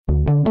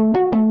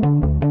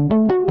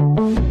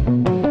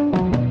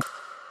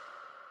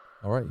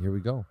here we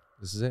go.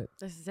 This is it.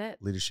 This is it.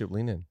 Leadership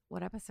Lean In.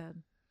 What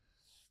episode?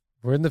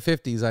 We're in the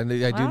 50s. I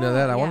do know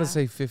that. I want to yeah.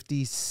 say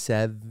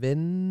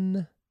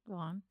 57. Go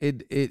on.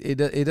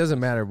 It doesn't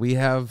matter. We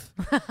have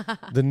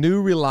the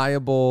new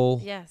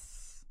reliable,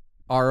 Yes.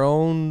 our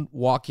own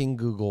walking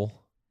Google.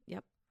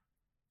 Yep.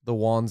 The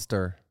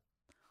Wanster.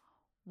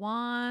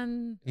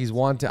 Juan. He's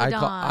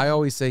I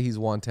always say he's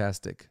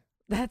wantastic.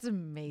 That's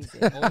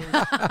amazing.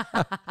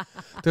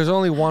 There's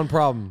only one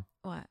problem.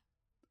 What?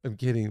 I'm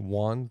kidding.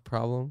 One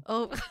problem.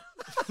 Oh.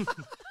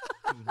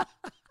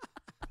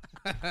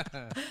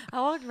 I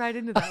walked right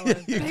into that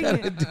one. You Dang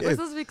kinda it. did. We're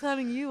supposed to be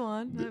clowning you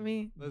on, not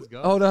me. Let's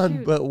go. Hold on,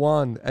 Shoot. but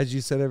Juan, as you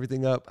set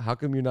everything up, how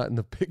come you're not in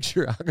the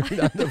picture? How come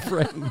you're not in the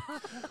frame?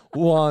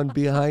 Juan,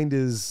 behind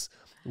his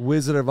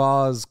Wizard of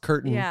Oz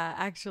curtain, Yeah,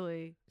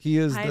 actually. he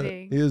is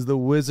hiding. the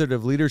Wizard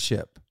of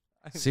Leadership.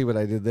 See what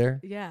I did there?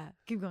 Yeah.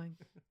 Keep going.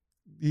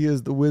 He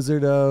is the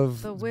Wizard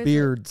of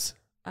Beards.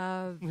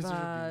 Of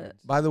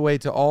By the way,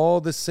 to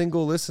all the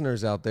single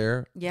listeners out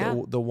there, Yeah.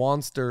 the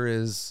Wanster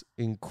is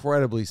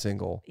incredibly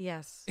single.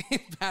 yes.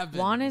 Have been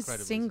Juan is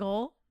incredibly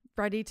single,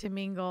 ready to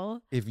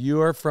mingle. If you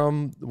are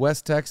from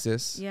West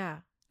Texas, Yeah.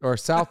 or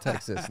South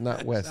Texas,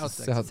 not West. South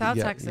Texas. South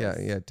yeah, Texas.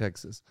 Yeah,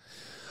 Texas.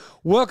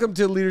 Welcome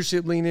to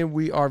Leadership Lean In.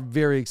 We are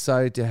very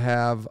excited to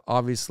have,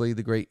 obviously,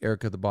 the great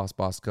Erika the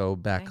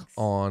Bozhko back Thanks.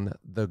 on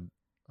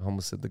I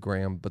almost said the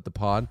gram, but the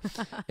pod.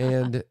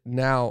 And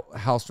now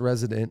house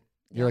resident.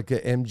 You're like a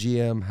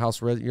MGM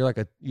house resident.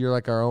 You're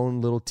like our own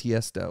little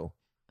Tiesto.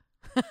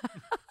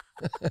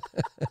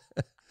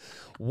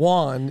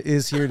 Juan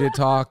is here to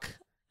talk.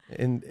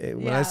 And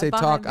when I say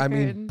talk, I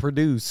mean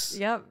produce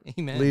Yep.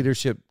 Amen.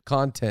 leadership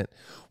content.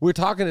 We're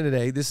talking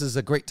today. This is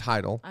a great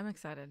title. I'm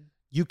excited.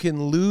 You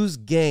can lose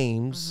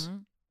games,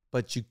 Mhm.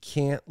 but you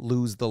can't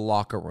lose the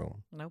locker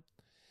room. Nope.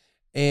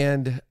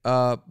 And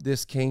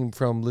this came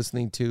from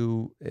listening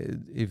to,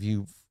 if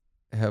you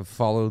have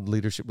followed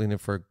Leadership Lean In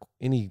for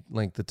any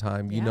length of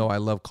time, you Yeah. know I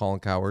love Colin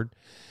Cowherd.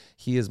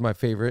 He is my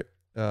favorite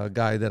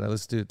guy that I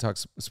listen to talk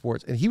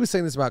sports. And he was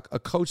saying this about a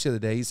coach the other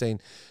day. He's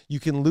saying you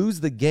can lose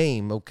the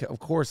game. Okay, of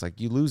course, like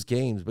you lose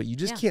games, but you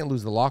just can't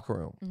lose the locker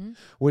room. Mhm.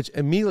 Which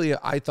immediately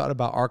I thought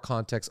about our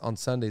context on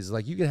Sundays.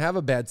 Like you can have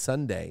a bad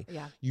Sunday.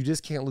 Yeah. You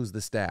just can't lose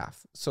the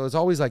staff. So it's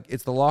always like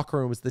it's the locker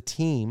room, it's the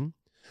team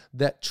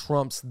that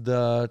trumps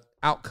the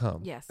outcome.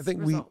 Yes, I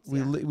think results,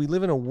 we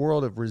live in a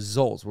world of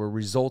results. We're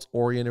results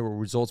oriented. We're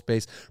results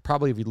based.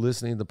 Probably if you're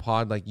listening to the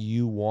pod, like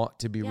you want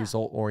to be Yeah.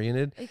 result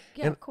oriented.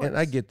 Yeah, of course. And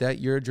I get that.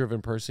 You're a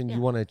driven person. Yeah.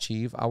 You want to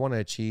achieve. I want to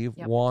achieve.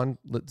 Yep. Juan,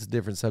 it's a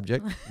different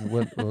subject.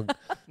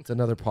 It's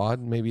another pod.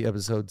 Maybe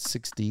episode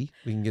 60.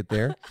 We can get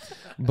there.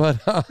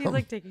 But He's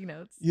like taking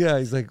notes. yeah,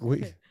 he's like,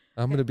 wait,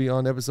 I'm going to be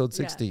on episode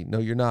 60. No,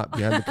 you're not,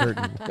 behind the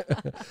curtain.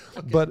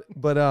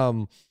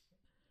 But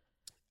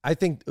I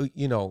think,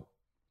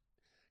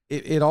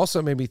 it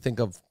also made me think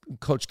of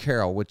Coach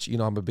Carroll, which,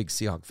 I'm a big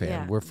Seahawk fan.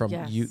 Yeah, We're from,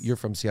 yes. you're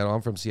from Seattle.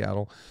 I'm from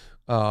Seattle.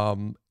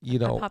 I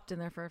popped in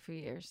there for a few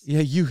years.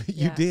 Yeah, you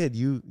Yeah. did.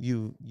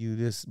 You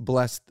just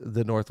blessed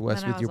the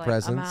Northwest And I with your was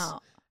like, I'm presence.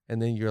 out.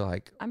 And then you're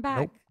like, I'm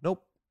back.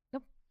 Nope.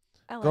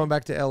 LA. Going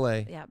back to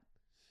LA. Yeah.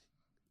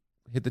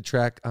 Hit the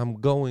track. I'm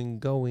going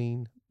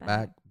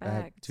back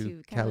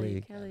to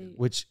Cali. Cali.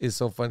 Which is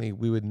so funny.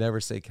 We would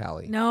never say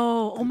Cali.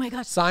 No. Oh my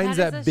gosh. Signs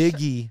that that is a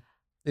Biggie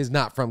is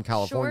not from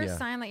California. Sure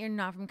sign that you're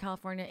not from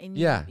California, and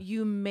Yeah.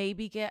 you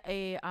maybe get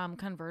a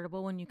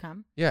convertible when you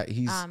come. Yeah,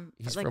 he's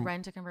like from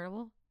rent a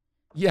convertible.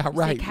 Yeah, You say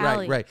right.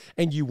 Cali.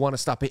 And you want to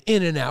stop at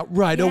In-N-Out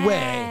right away.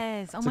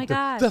 Yes. Oh It's my like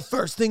gosh. the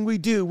first thing we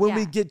do when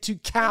we Yeah. get to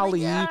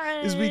Cali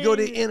is we go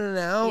to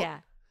In-N-Out Yeah.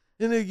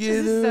 and they get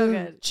is so a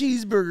good.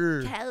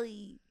 cheeseburger.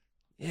 Cali.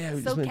 Yeah, we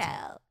So just went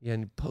Cal. yeah,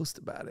 and you post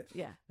about it.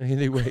 Yeah.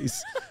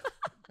 Anyways,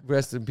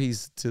 rest in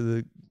peace to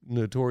the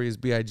notorious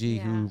B.I.G.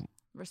 who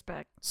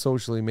Respect.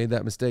 socially made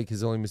that mistake,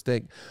 his only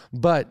mistake.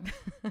 But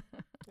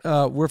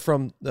we're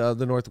from the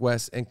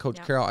Northwest, and Coach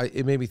Yeah. Carroll,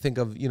 it made me think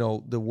of,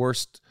 the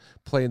worst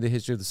play in the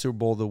history of the Super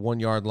Bowl, the 1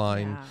 yard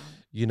line,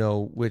 Yeah.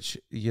 which,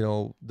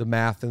 the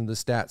math and the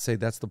stats say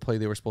that's the play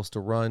they were supposed to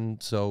run.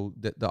 So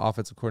the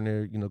offensive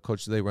coordinator,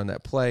 coach, they run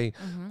that play.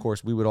 Mhm. Of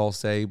course, we would all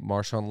say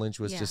Marshawn Lynch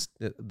was Yeah. just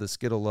the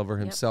Skittle lover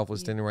himself was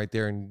He- standing right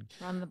there, and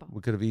Run the ball.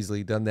 we could have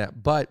easily done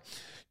that. But,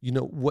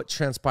 what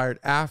transpired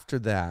after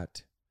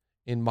that,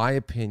 in my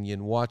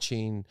opinion,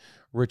 watching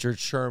Richard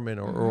Sherman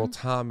or Earl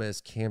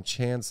Thomas, Cam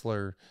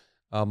Chancellor,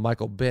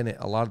 Michael Bennett,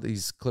 a lot of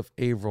these, Cliff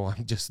Averill,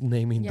 I'm just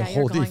naming the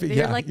whole defense.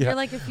 You're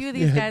like a few of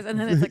these guys, and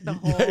then it's like the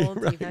whole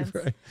defense.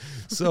 Right.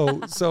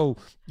 So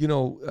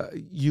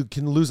you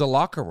can lose a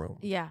locker room.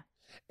 Yeah.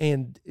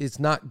 And it's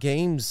not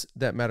games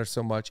that matter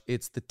so much.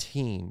 It's the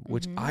team,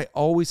 which I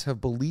always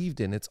have believed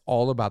in. It's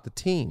all about the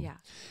team. Yeah.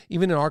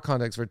 Even in our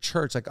context for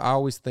church, like I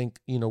always think,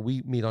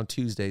 we meet on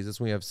Tuesdays. That's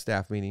when we have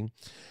staff meeting.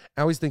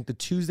 I always think the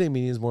Tuesday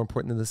meeting is more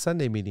important than the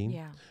Sunday meeting.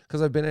 Yeah.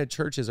 Because I've been at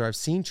churches, or I've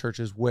seen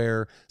churches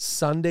where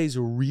Sundays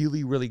are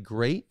really, really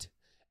great,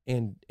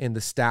 and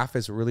the staff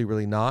is really,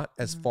 really not,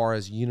 as far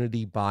as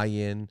unity,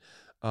 buy-in,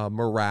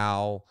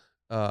 morale,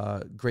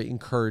 great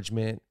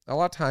encouragement. A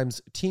lot of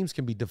times teams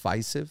can be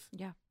divisive.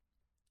 Yeah.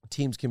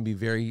 teams can be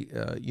very,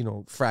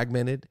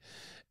 fragmented.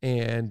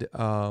 And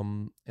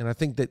I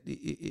think that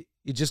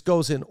it just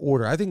goes in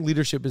order. I think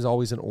leadership is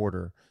always in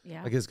order.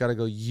 Yeah. Like it's got to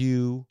go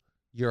you,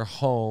 your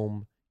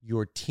home,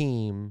 your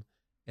team,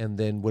 and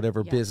then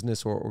whatever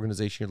business or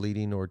organization you're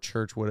leading or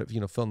church,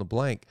 whatever, fill in the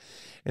blank.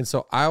 And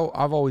so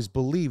I've always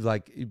believed,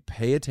 like,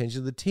 pay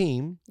attention to the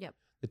team. Yep.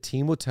 The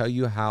team will tell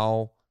you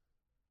how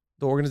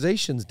the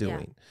organization's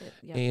doing.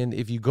 Yeah. And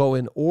if you go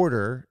in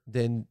order,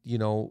 then,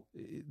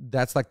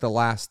 that's like the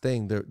last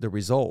thing, the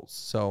results.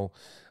 So,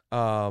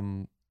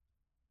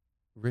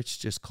 Rich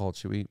just called.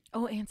 Should we?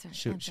 Oh, answer.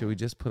 Should we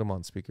just put him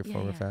on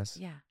speakerphone real fast?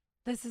 Yeah.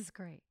 This is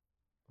great.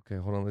 Okay,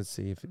 hold on. Let's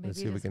see if we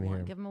can hear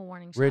him. Give him a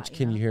warning Rich, shot.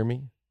 can you hear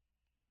me?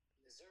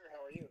 Yes, sir.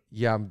 How are you?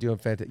 Yeah, I'm doing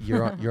fantastic.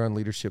 You're on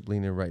Leadership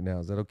Leaning right now.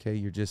 Is that okay?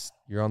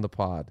 You're on the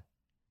pod.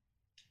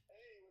 Hey,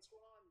 what's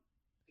going on?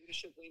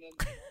 Leadership Leaning.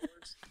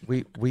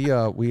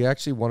 We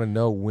actually want to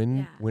know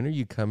when are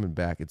you coming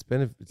back? It's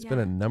been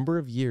a number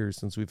of years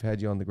since we've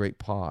had you on the great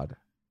pod. I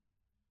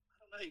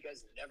don't know. You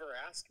guys never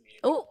ask me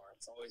anymore.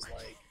 It's always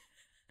like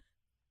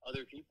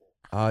other people.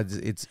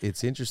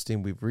 It's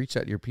interesting. We've reached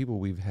out to your people.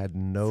 We've had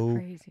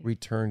no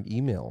returned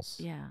emails.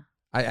 Yeah.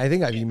 I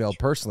think I've emailed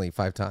personally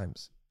 5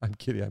 times. I'm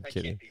kidding. That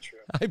can't be true.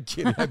 I'm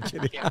kidding.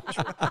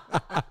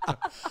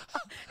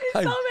 He's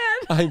so mad.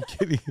 I'm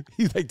kidding.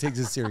 He takes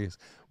it serious.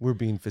 We're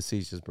being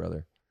facetious,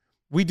 brother.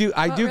 I do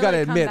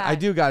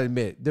really gotta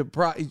admit.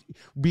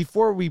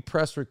 Before we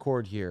press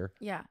record here,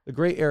 the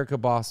great Erika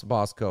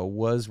Bozhko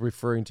was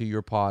referring to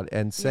your pod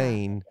and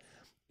saying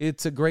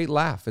it's a great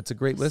laugh. It's a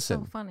great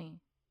listen. So funny.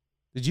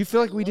 Did you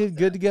feel like we did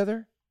good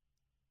together?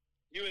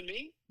 You and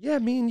me? Yeah,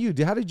 me and you.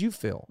 How did you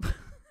feel?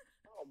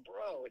 Oh,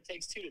 bro, it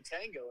takes 2 to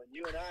tango, and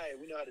you and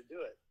we know how to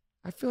do it.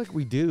 I feel like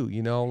we do,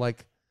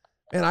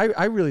 and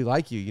I really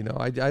like you,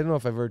 I don't know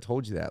if I've ever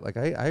told you that. Like,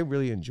 I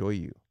really enjoy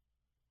you.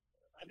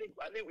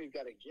 I think we've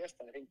got a gift.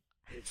 I think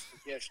it's the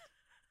gift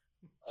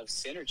of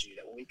synergy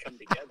that when we come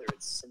together,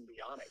 it's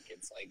symbiotic.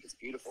 It's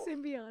beautiful.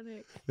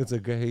 Symbiotic. It's a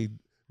great,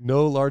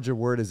 no larger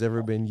word has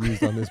ever been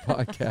used on this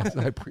podcast.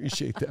 And I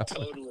appreciate that.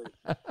 Totally.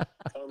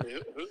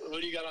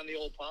 Who do you got on the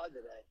old pod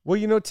today?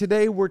 Well,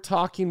 today we're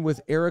talking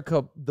with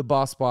Erika, the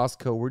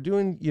Bozhko. We're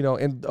doing,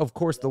 and of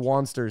course the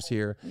Wansters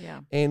here.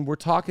 Yeah. And we're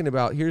talking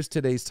about, here's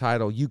today's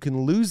title. You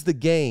can lose the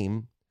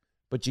game,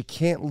 but you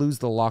can't lose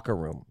the locker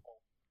room.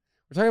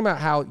 We're talking about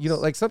how,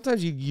 like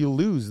sometimes you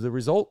lose. The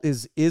result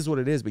is what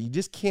it is, but you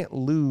just can't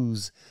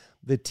lose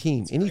the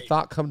team. Any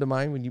thought come to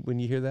mind when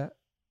you hear that?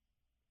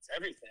 It's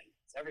everything.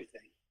 It's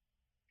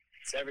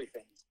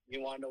everything.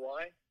 You want to know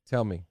why?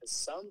 Tell me.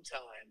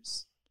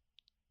 Sometimes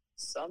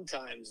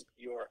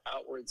your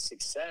outward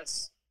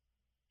success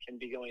can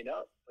be going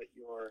up, but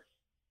your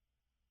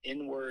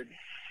inward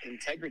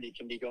integrity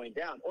can be going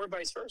down, or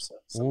vice versa.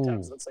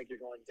 Sometimes it looks like you're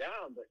going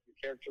down, but your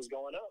character's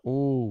going up.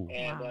 Ooh.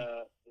 And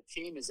the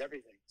team is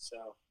everything.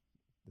 So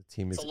it's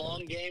a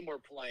long game we're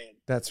playing.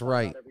 That's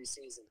right. Every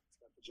season, it's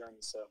got the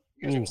journey. So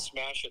you guys are gonna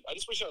smash it. I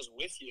just wish I was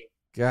with you.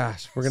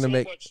 Gosh, we're gonna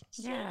make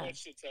so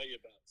much to tell you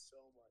about. So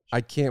much.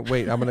 I can't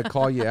wait. I'm gonna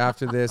call you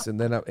after this, and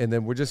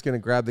then we're just gonna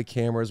grab the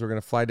cameras. We're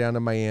gonna fly down to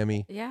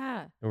Miami.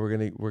 Yeah. And we're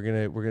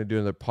gonna do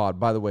another pod.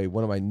 By the way,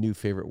 one of my new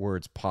favorite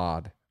words,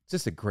 pod. It's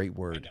just a great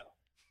word. I know.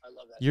 I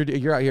love that.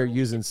 You're out here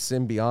using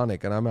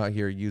symbiotic, and I'm out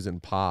here using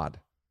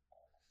pod.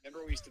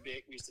 Remember we used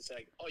to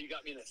say, "Oh, you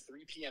got me in a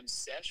 3 p.m.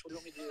 sesh. What do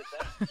you want me to do with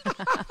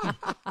that?"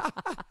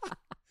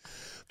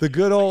 The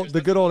good old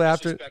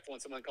after. When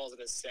someone calls it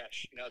a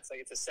sesh, it's like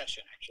it's a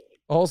session actually.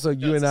 Also,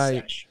 you and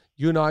I,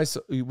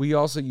 we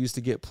also used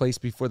to get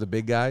placed before the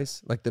big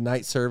guys, like the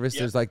night service.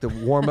 There's like the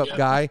warm up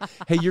guy.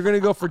 Hey, you're gonna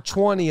go for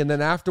 20, and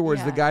then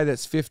afterwards, the guy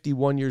that's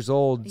 51 years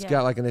old, has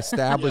got like an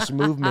established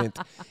movement.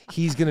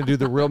 He's gonna do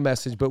the real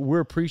message. But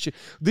we're appreciating.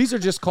 These are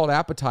just called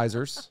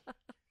appetizers.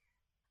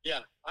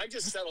 Yeah, I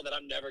just settled that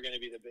I'm never gonna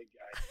be the big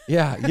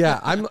guy. Yeah.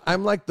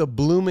 I'm like the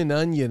blooming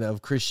onion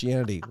of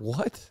Christianity.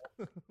 What?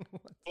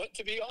 But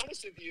to be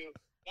honest with you,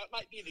 that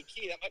might be the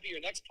key. That might be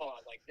your next pod.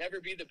 Like, never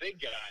be the big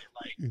guy.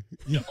 Like,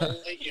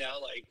 only,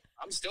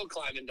 I'm still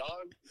climbing,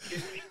 dog. You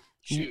kidding me?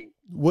 Shoot.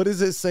 What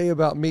does it say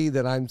about me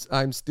that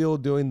I'm still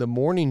doing the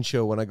morning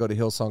show when I go to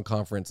Hillsong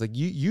Conference? Like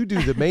you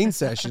do the main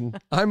session.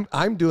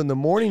 I'm doing the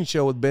morning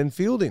show with Ben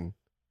Fielding.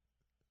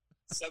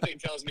 Something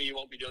tells me you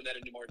won't be doing that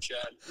anymore,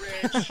 Chad.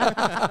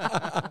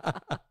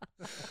 Rich.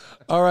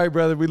 All right,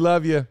 brother. We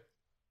love you.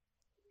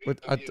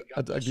 I'll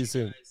talk to you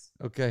soon. Guys.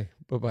 Okay.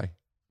 Bye-bye.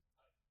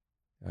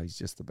 Oh, he's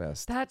just the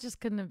best. That just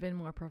couldn't have been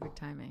more perfect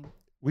timing.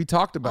 We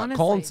talked about Honestly,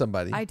 calling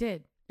somebody. I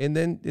did. And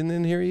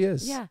then here he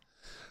is. Yeah.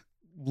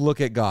 Look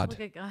at God.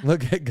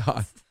 Look at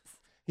God.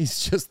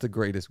 He's just the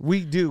greatest.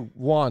 We do,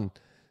 Juan,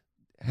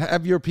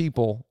 have your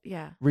people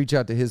reach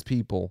out to his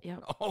people.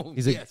 Yep. Oh,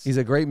 he's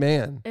a great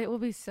man. It will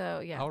be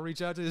so, yeah. I'll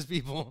reach out to his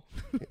people.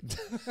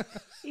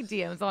 He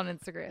DMs on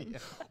Instagram. Yeah.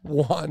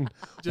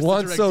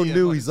 Juan's so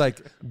new, he's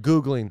like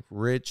Googling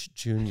Rich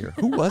Jr.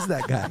 Who was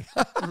that guy?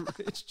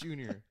 Rich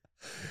Jr.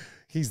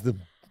 He's the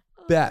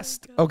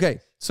best.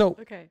 Okay, so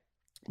what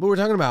we're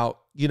talking about,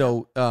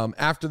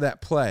 after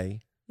that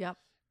play,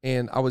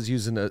 And I was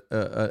using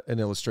an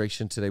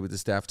illustration today with the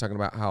staff talking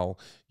about how,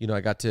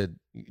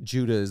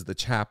 Judah is the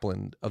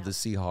chaplain of the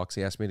Seahawks.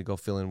 He asked me to go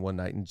fill in one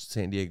night in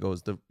San Diego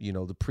as the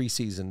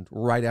preseason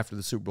right after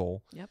the Super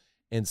Bowl. Yep.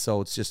 And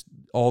so it's just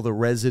all the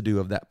residue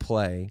of that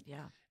play.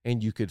 Yeah.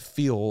 And you could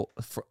feel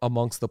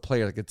amongst the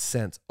players, I could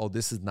sense, oh,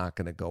 this is not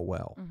going to go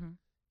well. Mm-hmm.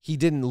 He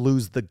didn't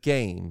lose the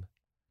game.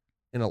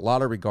 In a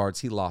lot of regards,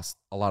 he lost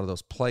a lot of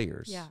those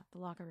players. Yeah, the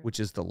locker room. Which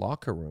is the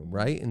locker room,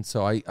 right? And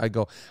so I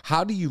go,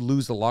 how do you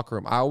lose the locker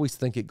room? I always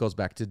think it goes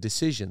back to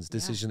decisions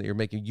that you're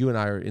making. You and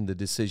I are in the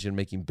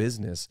decision-making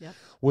business. Yep.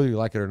 Whether you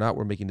like it or not,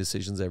 we're making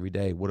decisions every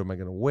day. What am I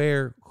going to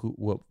wear?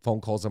 What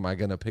phone calls am I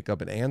going to pick up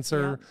and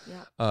answer?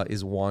 Yep.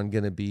 Is Juan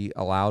going to be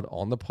allowed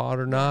on the pod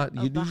or not?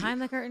 Behind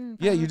the curtain.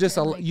 Yeah, you're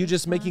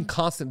just making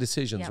constant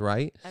decisions,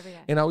 right? Every day.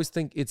 And I always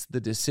think it's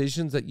the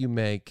decisions that you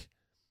make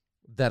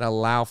that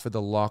allow for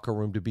the locker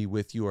room to be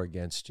with you or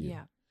against you.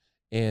 Yeah.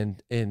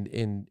 And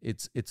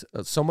it's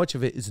so much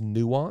of it is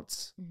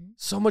nuance. Mm-hmm.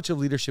 So much of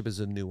leadership is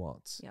a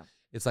nuance. Yeah.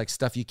 It's like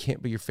stuff you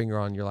can't put your finger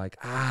on. You're like,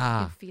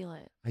 You feel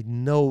it. I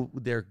know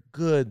they're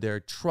good. They're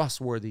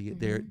trustworthy.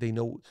 Mm-hmm. They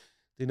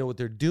know what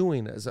they're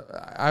doing. As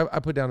I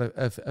put down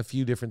a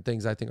few different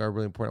things I think are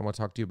really important. I want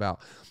to talk to you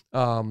about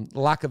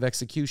lack of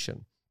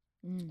execution.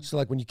 So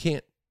like when you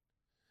can't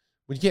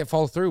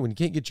follow through, when you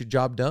can't get your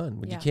job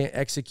done, when you can't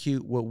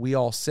execute what we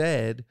all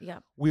said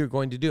we are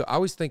going to do. I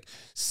always think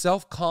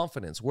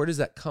self-confidence, where does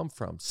that come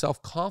from?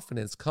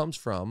 Self-confidence comes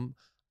from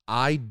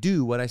I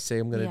do what I say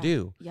I'm going to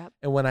do. Yep.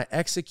 And when I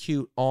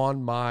execute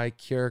on my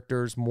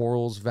characters,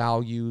 morals,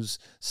 values,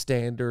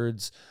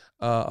 standards,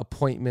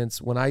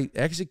 appointments, when I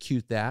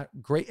execute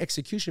that, great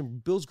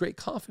execution builds great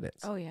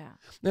confidence. Oh, yeah.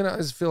 And I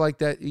just feel like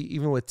that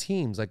even with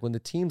teams, like when the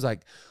team's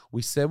like,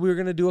 we said we were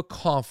going to do a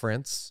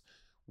conference,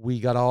 we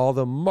got all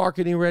the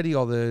marketing ready,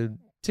 all the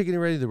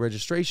ticketing ready, the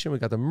registration, we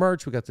got the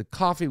merch, we got the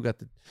coffee, we got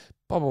the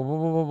blah, blah, blah,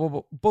 blah, blah,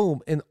 blah,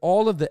 boom. And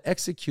all of the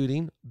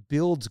executing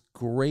builds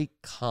great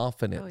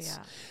confidence.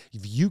 Oh, yeah.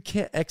 If you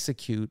can't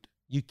execute,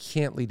 you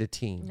can't lead a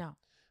team. No.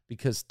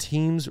 Because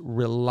teams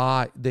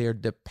they are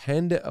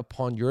dependent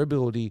upon your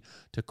ability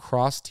to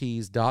cross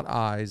T's, dot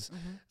I's.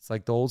 Mm-hmm. It's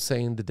like the old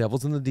saying, the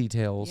devil's in the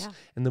details. Yeah.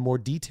 And the more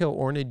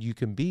detail-oriented you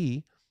can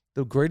be,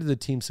 the greater the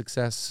team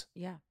success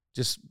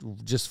just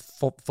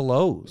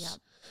flows.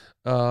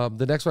 Yeah.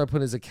 The next one I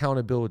put is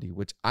accountability,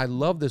 which I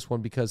love this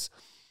one because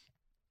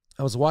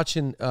I was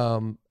watching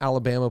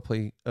Alabama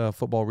play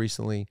football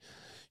recently,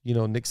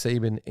 Nick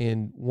Saban,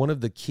 and one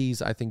of the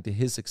keys I think to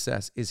his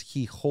success is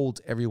he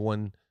holds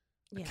everyone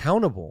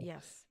accountable.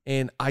 Yes.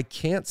 And I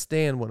can't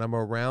stand when I'm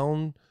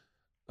around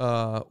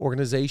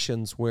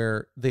organizations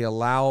where they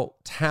allow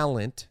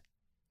talent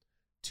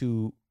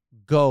to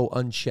go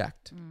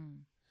unchecked.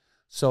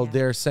 So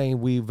they're saying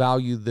we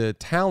value the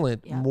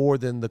talent more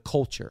than the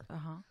culture.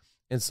 Uh-huh.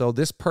 And so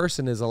this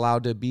person is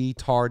allowed to be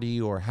tardy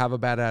or have a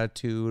bad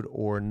attitude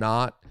or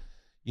not,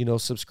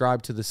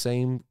 subscribe to the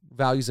same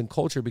values and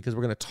culture because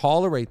we're going to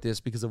tolerate this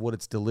because of what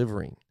it's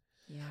delivering.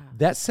 Yeah.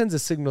 That sends a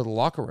signal to the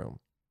locker room.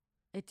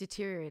 It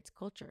deteriorates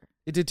culture.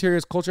 It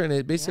deteriorates culture, and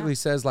it basically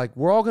says, like,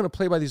 we're all going to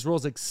play by these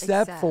rules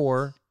except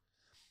for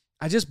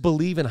I just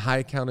believe in high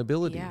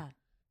accountability. Yeah.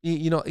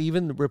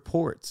 Even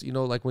reports,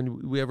 like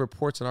when we have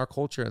reports in our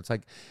culture, it's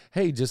like,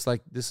 hey, just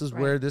like this is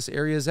where this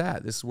area is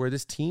at. This is where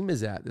this team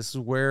is at. This is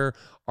where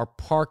our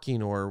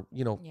parking or,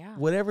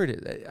 whatever it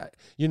is.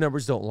 Your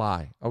numbers don't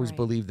lie. I always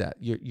believe that.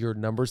 Your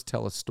numbers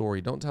tell a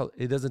story.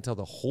 It doesn't tell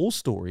the whole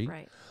story,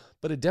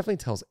 but it definitely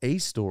tells a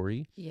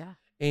story. Yeah.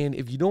 And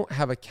if you don't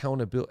have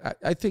accountability,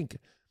 I think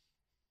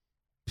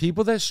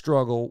people that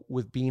struggle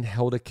with being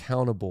held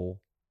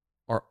accountable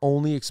are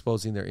only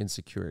exposing their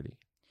insecurity.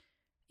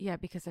 Yeah,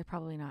 because they're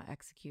probably not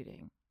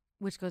executing,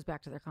 which goes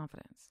back to their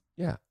confidence.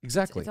 Yeah,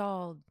 exactly. It's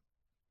all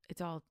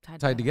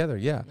tied together.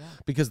 Yeah.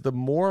 Because the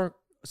more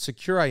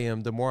secure I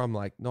am, the more I'm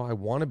like, no, I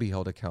want to be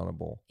held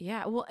accountable.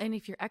 Yeah. Well, and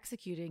if you're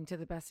executing to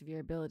the best of your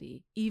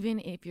ability,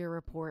 even if your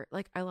report,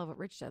 like I love what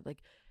Rich said,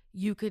 like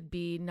you could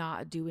be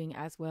not doing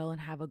as well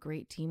and have a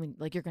great team and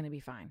like you're going to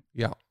be fine.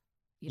 Yeah.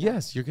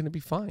 Yes, you're going to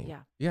be fine. Yeah.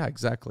 Yeah,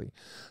 exactly.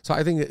 So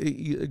I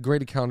think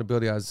great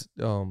accountability. I was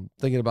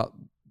thinking about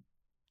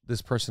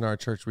this person in our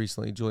church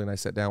recently. Julie and I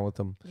sat down with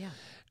them. Yeah.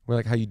 We're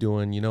like, how you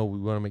doing? We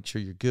want to make sure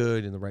you're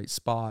good in the right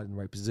spot, in the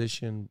right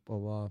position, blah,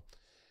 blah.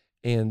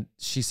 And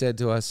she said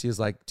to us, she was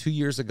like, 2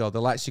 years ago,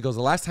 the last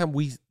time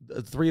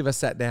the three of us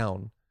sat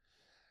down,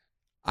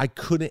 I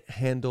couldn't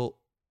handle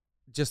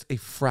just a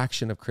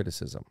fraction of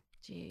criticism.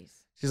 Jeez.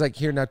 She's like,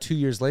 here now 2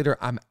 years later,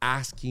 I'm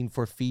asking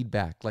for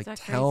feedback. Like,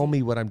 tell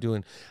me what I'm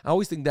doing. I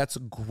always think that's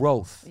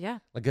growth. Yeah.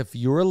 Like if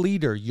you're a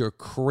leader, you're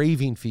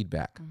craving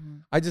feedback. Mm-hmm.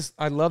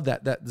 I love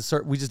that.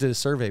 We just did a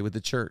survey with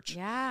the church.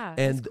 Yeah.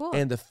 And cool.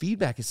 and the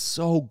feedback is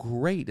so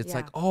great. It's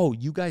like, oh,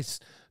 you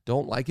guys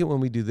don't like it when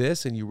we do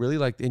this, and you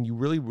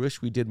really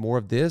wish we did more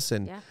of this.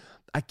 And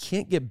I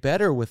can't get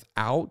better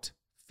without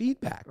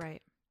feedback.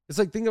 Right. It's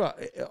like, think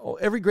about it.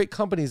 Every great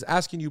company is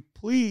asking you,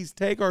 please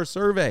take our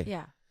survey.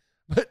 Yeah.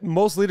 But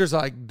most leaders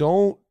are like,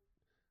 don't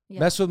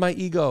mess with my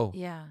ego.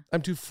 Yeah.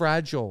 I'm too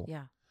fragile.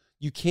 Yeah.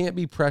 You can't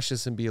be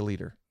precious and be a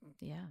leader.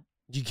 Yeah.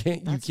 You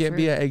can't That's be true.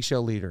 an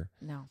eggshell leader.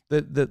 No.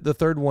 The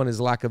third one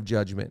is lack of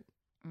judgment,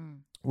 Mm.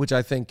 which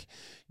I think,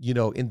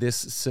 in this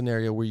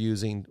scenario we're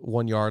using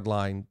 1 yard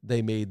line,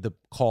 they made the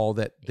call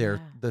that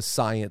the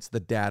science, the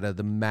data,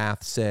 the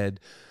math said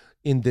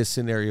in this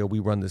scenario we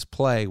run this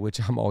play, which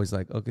I'm always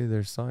like, okay,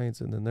 there's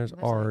science and then there's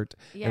art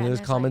and there's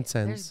common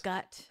sense. There's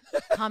gut,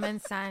 common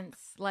sense.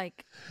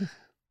 Like,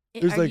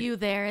 There's are you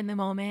there in the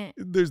moment?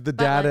 There's the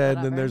But, data, like,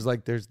 and then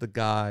whatever. there's the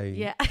guy.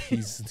 Yeah.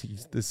 he's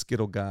the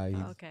Skittle guy.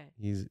 Okay.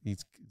 He's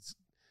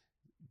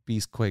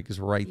Beastquake is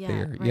right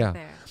there. Right Yeah.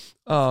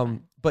 there.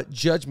 But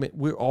judgment,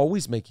 we're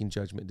always making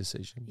judgment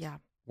decisions. Yeah.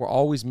 We're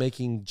always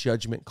making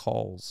judgment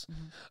calls.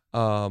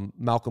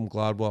 Malcolm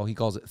Gladwell, he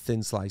calls it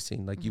thin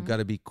slicing. Like you've got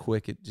to be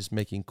quick at just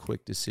making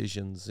quick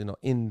decisions.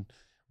 In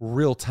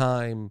real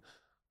time,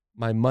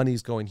 my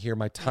money's going here,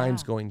 my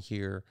time's going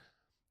here.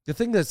 The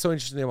thing that's so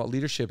interesting about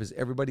leadership is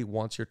everybody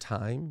wants your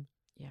time.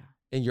 Yeah.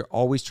 And you're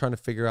always trying to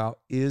figure out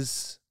I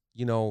was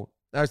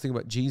thinking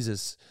about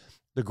Jesus,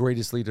 the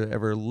greatest leader that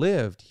ever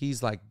lived.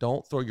 He's like,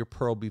 don't throw your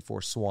pearl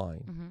before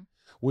swine,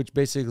 which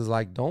basically is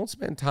like, don't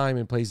spend time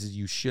in places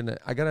you shouldn't.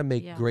 I got to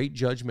make great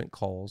judgment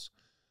calls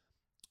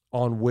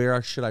on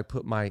where should I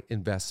put my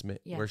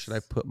investment? Yes. Where should I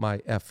put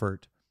my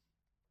effort?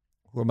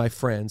 Who are my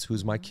friends?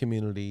 Who's my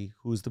community?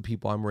 Who's the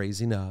people I'm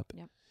raising up?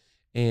 Yep.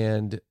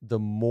 And the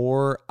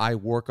more I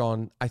work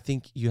on, I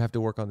think you have to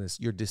work on this,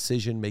 your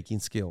decision-making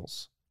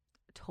skills.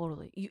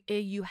 Totally.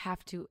 You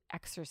have to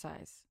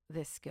exercise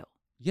this skill.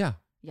 Yeah.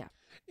 Yeah.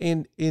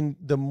 And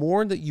the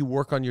more that you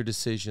work on your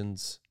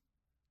decisions,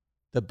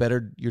 the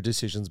better your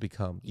decisions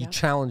become. You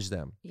challenge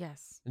them.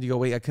 Yes. And you go,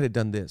 wait, I could have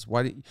done this.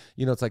 Why did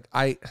it's like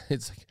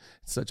it's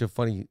such a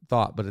funny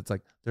thought, but it's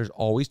like there's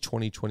always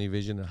 20/20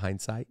 vision in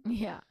hindsight.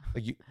 Yeah.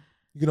 Like you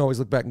can always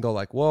look back and go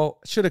like, well,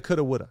 shoulda,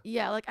 coulda, woulda.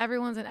 Yeah, like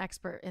everyone's an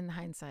expert in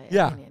hindsight.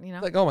 Yeah.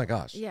 Opinion, Like, oh my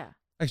gosh. Yeah.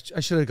 I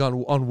should have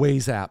gone on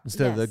Waze app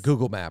instead of the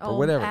Google map or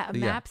whatever.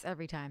 Maps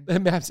every time.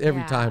 Maps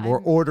every time, or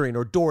ordering,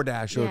 or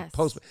DoorDash, or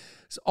Postmates.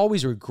 It's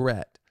always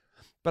regret.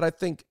 But I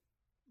think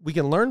we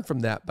can learn from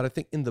that. But I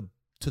think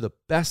to the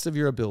best of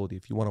your ability,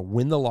 if you want to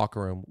win the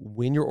locker room,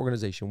 win your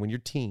organization, win your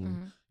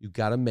team, you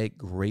got to make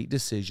great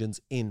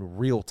decisions in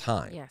real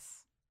time.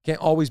 Yes. Can't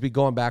always be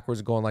going backwards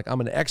and going like, I'm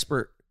an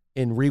expert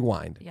in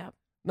rewind. Yep.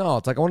 No,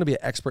 it's like, I want to be an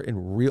expert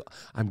in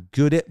I'm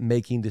good at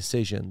making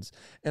decisions.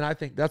 And I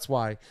think that's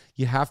why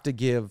you have to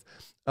give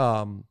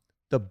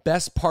the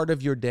best part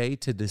of your day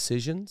to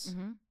decisions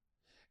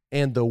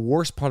and the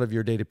worst part of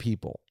your day to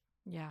people.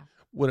 Yeah.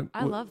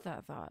 I love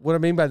that thought. What I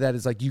mean by that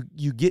is like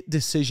you get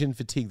decision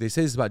fatigue. They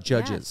say this about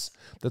judges,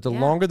 that the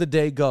longer the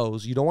day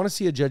goes, you don't want to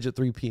see a judge at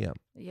 3 p.m.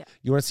 Yeah.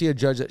 You want to see a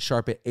judge at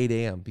sharp at 8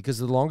 a.m. because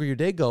the longer your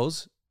day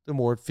goes, the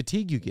more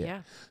fatigue you get.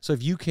 Yeah. So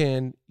if you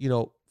can,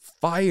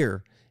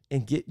 fire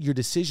and get your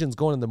decisions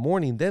going in the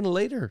morning, then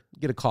later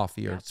get a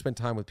coffee or spend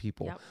time with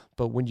people. Yep.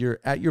 But when you're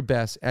at your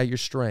best, at your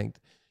strength,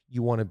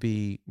 you want to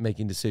be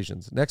making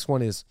decisions. Next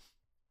one is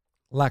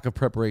lack of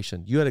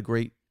preparation. You had a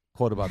great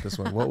quote about this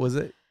one. What was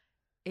it?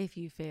 If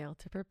you fail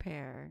to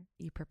prepare,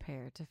 you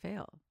prepare to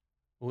fail.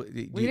 Well,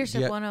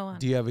 Leadership 101.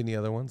 Do you have any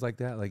other ones like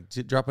that? Like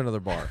drop another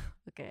bar.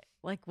 Okay.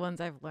 Like ones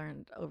I've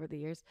learned over the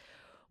years.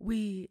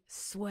 We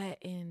sweat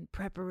in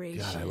preparation.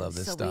 God, I love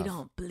this so stuff. we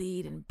don't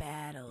bleed in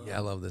battle. Yeah, I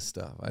love this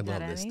stuff. I love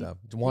this stuff.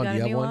 Juan, do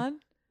you have one?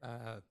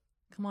 Uh,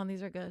 Come on,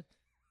 these are good.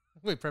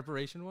 Wait,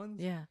 preparation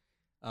ones? Yeah.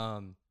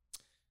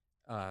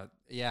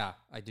 Yeah,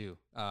 I do.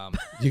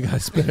 You gotta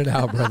spit it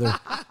out, brother.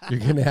 You're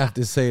gonna have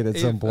to say it at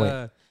some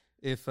point.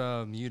 If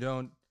you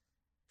don't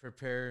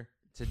prepare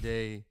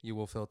today, you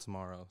will fail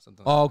tomorrow.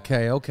 Something.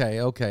 Okay.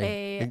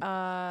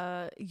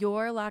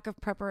 Your lack of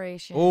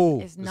preparation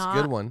that's a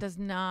good one. does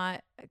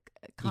not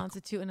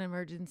constitute an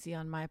emergency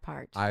on my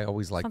part. I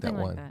always like that Something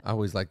one. like that. I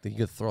always like that. You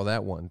could throw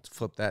that one,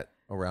 flip that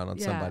around on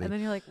somebody. And then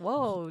you're like,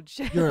 whoa,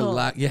 chill.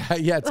 Yeah.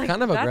 It's Like,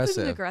 kind of that's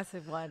aggressive. an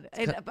aggressive one.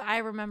 But I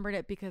remembered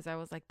it because I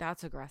was like,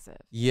 that's aggressive.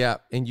 Yeah,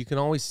 and you can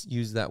always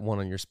use that one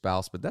on your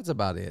spouse, but that's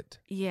about it.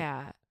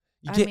 Yeah.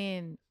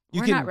 You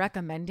We're not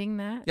recommending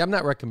that. Yeah, I'm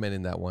not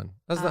recommending that one.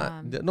 That's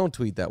not. Don't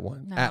tweet that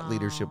one at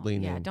Leadership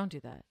Lean In. Yeah, don't do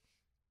that.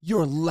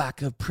 Your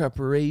lack of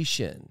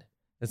preparation.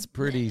 That's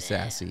pretty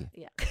sassy.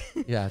 Yeah.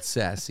 Yeah, it's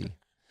sassy.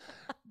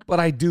 But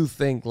I do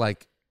think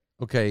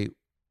okay,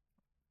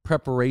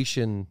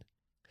 preparation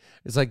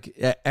is like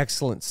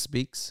excellence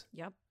speaks.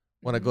 Yep.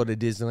 When I go to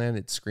Disneyland,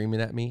 it's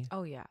screaming at me.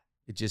 Oh yeah.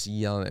 It's just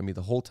yelling at me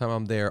the whole time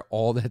I'm there.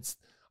 All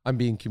I'm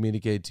being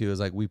communicated to is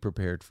like, we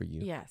prepared for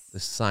you. Yes. The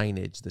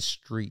signage, the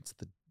streets,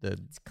 the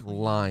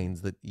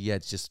lines,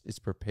 it's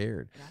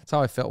prepared. Yeah. That's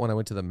how I felt when I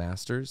went to the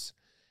Masters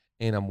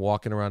and I'm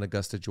walking around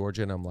Augusta,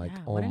 Georgia, and I'm like,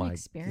 oh my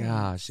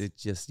gosh,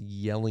 it's just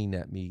yelling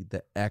at me.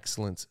 The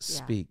excellence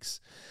speaks.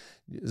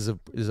 Is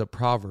a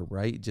proverb,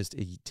 right? Just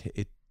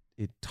it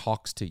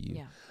talks to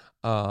you.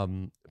 Yeah.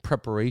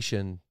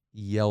 Preparation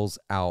yells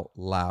out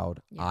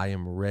loud. Yeah. I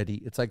am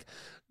ready. It's like,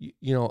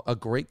 a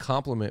great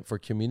compliment for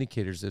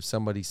communicators if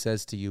somebody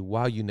says to you,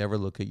 wow, you never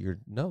look at your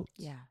notes.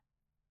 Yeah.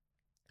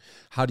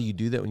 How do you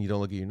do that when you don't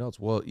look at your notes?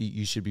 Well,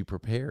 you should be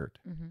prepared.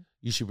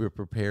 You should be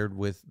prepared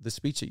with the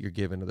speech that you're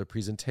given or the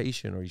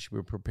presentation, or you should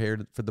be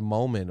prepared for the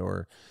moment,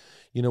 or,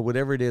 you know,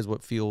 whatever it is,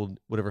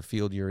 whatever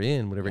field you're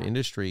in, whatever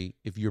industry,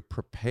 if you're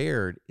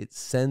prepared, it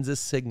sends a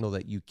signal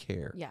that you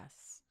care.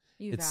 Yes.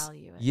 You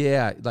value it.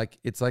 Yeah.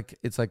 It's like,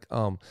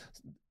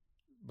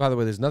 by the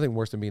way, there's nothing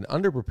worse than being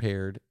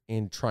underprepared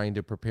and trying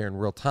to prepare in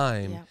real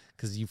time,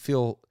 because you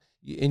feel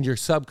in your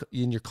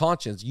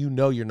conscience, you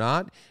know you're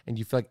not, and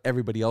you feel like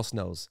everybody else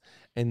knows.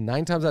 And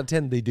 9 times out of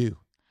 10, they do.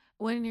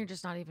 When you're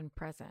just not even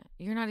present.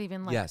 You're not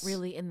even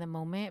really in the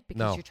moment,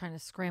 because you're trying to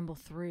scramble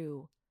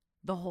through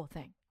the whole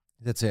thing.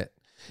 That's it.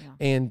 Yeah.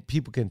 And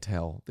people can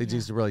tell. They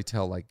just really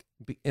tell. Like,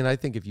 and I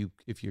think if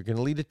you're going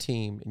to lead a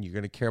team and you're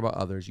going to care about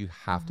others, you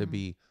have to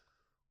be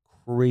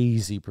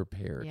crazy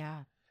prepared.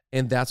 Yeah.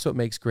 And that's what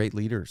makes great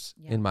leaders,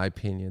 in my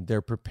opinion.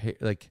 They're prepared.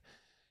 Like,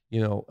 you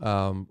know,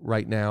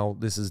 right now,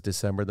 this is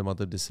December, the month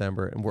of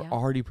December, and we're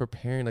already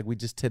preparing. Like, we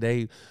just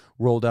today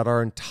rolled out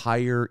our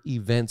entire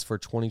events for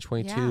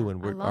 2022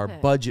 and our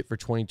budget for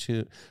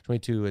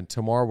 2022. And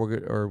tomorrow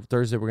or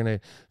Thursday, we're going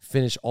to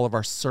finish all of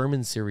our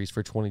sermon series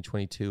for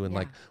 2022. And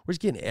like, we're just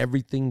getting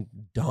everything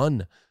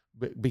done,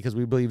 because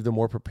we believe the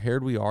more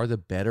prepared we are, the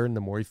better and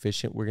the more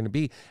efficient we're going to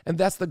be. And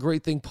that's the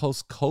great thing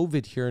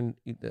post-COVID here. And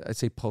I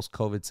say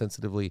post-COVID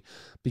sensitively,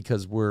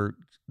 because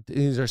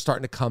these are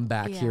starting to come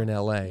back here in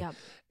LA,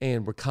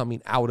 and we're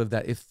coming out of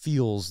that. It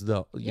feels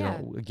you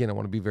know, again, I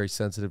want to be very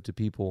sensitive to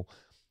people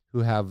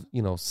who have,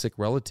 you know, sick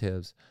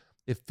relatives.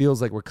 It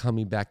feels like we're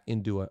coming back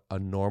into a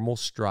normal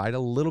stride a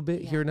little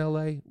bit here in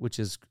LA, which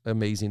is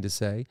amazing to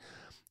say.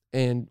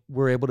 And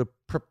we're able to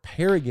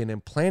prepare again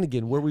and plan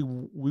again, where we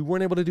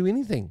weren't able to do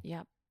anything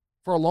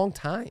for a long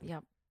time.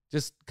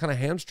 Just kind of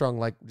hamstrung,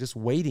 like just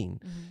waiting.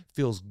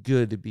 Feels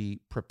good to be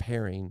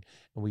preparing.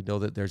 And we know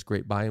that there's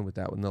great buy-in with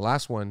that. And the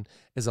last one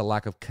is a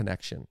lack of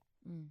connection.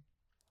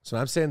 So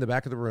I'm standing in the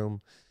back of the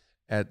room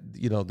at,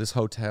 you know, this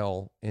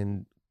hotel,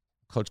 and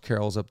Coach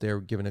Carroll's up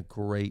there giving a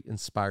great,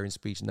 inspiring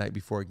speech night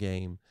before a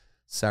game.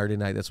 Saturday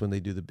night, that's when they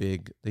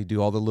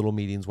do all the little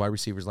meetings, wide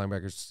receivers,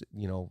 linebackers,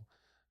 you know,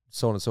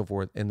 so on and so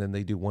forth. And then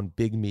they do one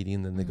big meeting,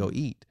 and then they go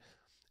eat.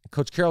 And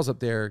Coach Carroll's up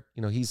there,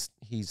 you know, he's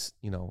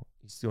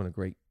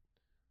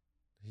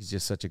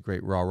just such a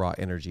great rah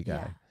energy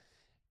guy.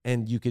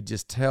 And you could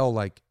just tell,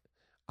 like,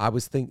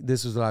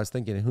 this is what I was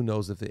thinking, and who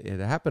knows if it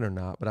happened or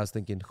not, but I was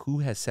thinking, who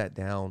has sat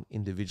down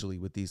individually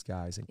with these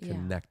guys and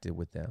connected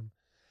with them?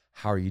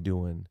 How are you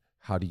doing?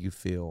 How do you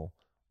feel?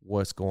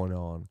 What's going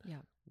on?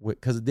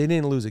 Because they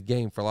didn't lose a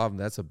game. For a lot of them,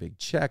 that's a big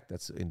check.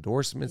 That's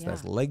endorsements.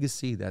 That's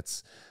legacy.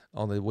 That's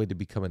on the way to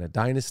becoming a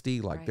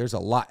dynasty. Like, there's a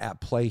lot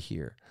at play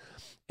here.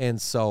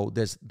 And so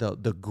there's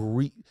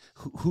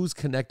who's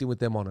connecting with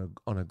them on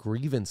a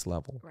grievance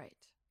level. Right.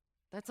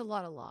 That's a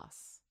lot of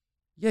loss.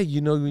 Yeah,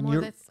 you know,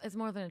 it's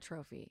more than a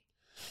trophy.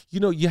 You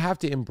know, you have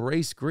to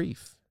embrace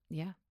grief.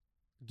 Yeah.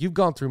 You've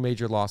gone through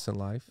major loss in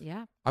life.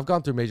 Yeah. I've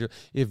gone through major.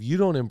 If you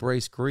don't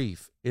embrace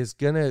grief, it's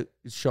going to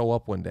show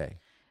up one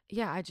day.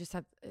 Yeah, I just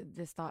had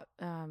this thought.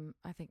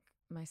 I think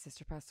my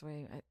sister passed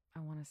away, I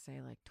want to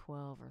say like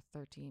 12 or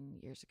 13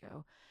 years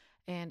ago.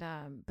 And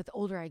but the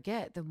older I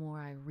get, the more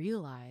I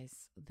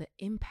realize the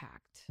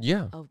impact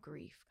of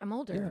grief. I'm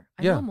older.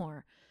 I know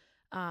more.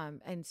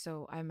 And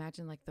so I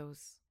imagine like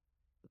those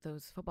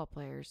football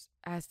players,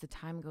 as the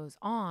time goes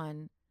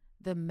on,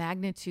 the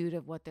magnitude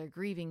of what they're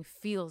grieving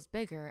feels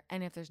bigger.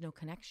 And if there's no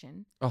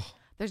connection,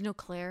 there's no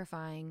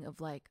clarifying of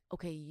like,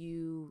 okay,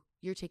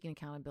 you're taking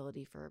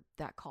accountability for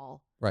that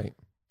call. Right.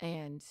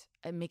 And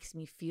it makes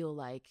me feel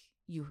like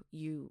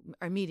you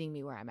are meeting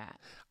me where I'm at.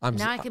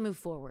 Now I can move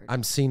forward.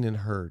 I'm seen and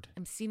heard.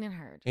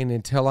 And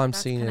until I'm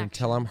seen and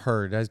until I'm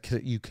heard,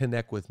 you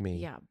connect with me.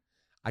 Yeah.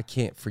 I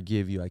can't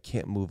forgive you. I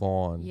can't move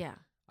on. Yeah.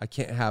 I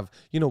can't have,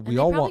 you know, we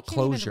all want closure. They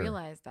probably can't even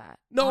realize that.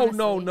 No.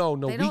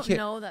 They don't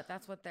know that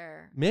that's what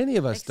they're Many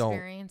of us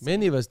don't.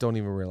 Many of us don't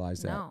even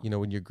realize that. No. You know,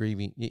 when you're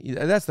grieving,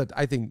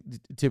 I think,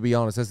 to be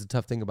honest, that's the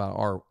tough thing about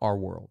our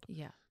world.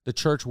 Yeah. The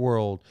church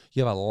world,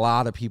 you have a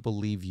lot of people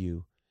leave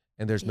you,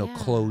 and there's no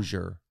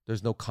closure.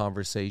 There's no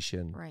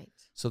conversation. Right.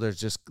 So there's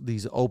just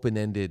these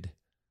open-ended,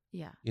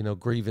 you know,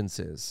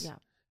 grievances. Yeah.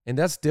 And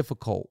that's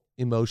difficult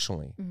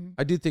emotionally.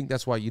 I do think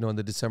that's why, you know, in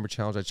the December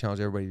challenge, I challenge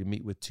everybody to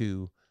meet with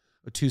two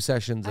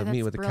sessions of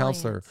meeting with a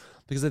counselor,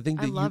 because I think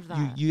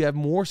that you have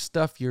more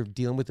stuff you're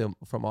dealing with them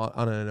from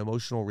on an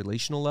emotional,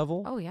 relational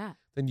level. Oh yeah.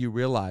 Than you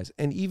realize.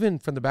 And even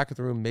from the back of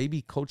the room,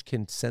 maybe coach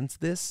can sense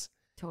this.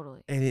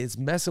 Totally. And it's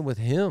messing with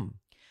him.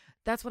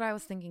 That's what I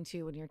was thinking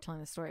too when you're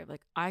telling the story of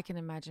like, I can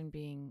imagine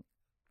being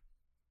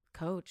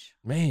coach.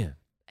 Man.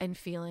 And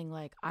feeling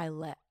like I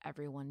let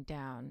everyone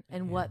down.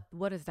 And what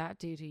does that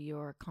do to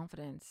your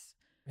confidence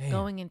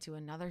going into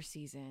another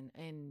season?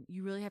 And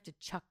you really have to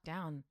chuck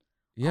down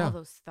all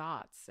those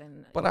thoughts.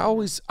 But I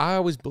always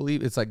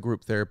believe it's like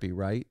group therapy,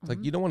 right? It's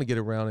like, you don't want to get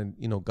around and,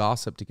 you know,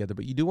 gossip together,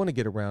 but you do want to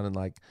get around and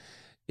like,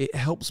 it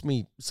helps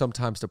me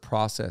sometimes to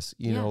process,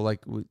 you know,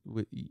 like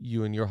with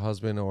you and your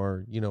husband,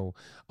 or, you know,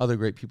 other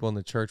great people in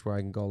the church, where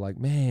I can go like,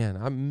 man,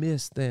 I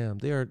miss them.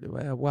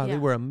 Wow, they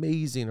were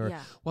amazing. Or,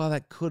 wow,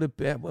 that could have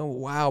been, well,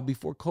 wow,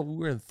 before COVID, we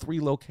were in 3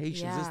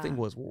 locations. This thing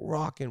was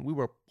rocking. We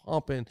were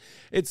pumping.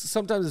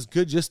 Sometimes it's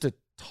good just to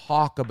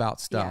talk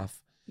about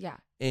stuff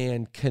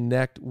and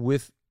connect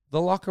with the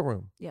locker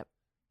room. Yep.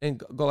 And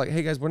go like,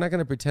 hey guys, we're not going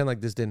to pretend like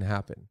this didn't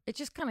happen. It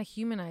just kind of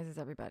humanizes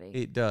everybody.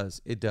 It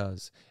does.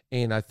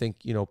 And I think,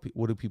 you know,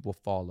 what do people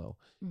follow?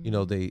 You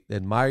know, they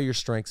admire your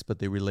strengths, but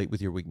they relate with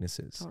your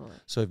weaknesses. Totally.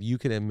 So if you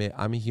can admit,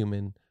 I'm a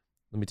human,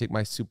 let me take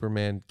my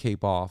Superman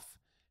cape off,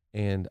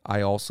 and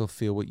I also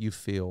feel what you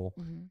feel.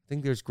 I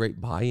think there's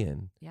great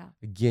buy-in. Yeah.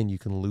 Again, you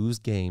can lose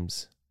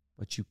games,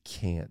 but you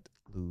can't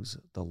lose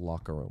the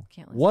locker room.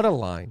 What a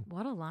line.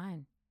 What a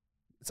line.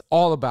 It's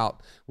all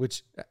about,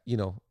 which, you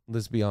know,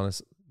 let's be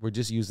honest, we're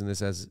just using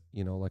this as,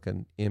 you know, like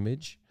an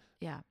image,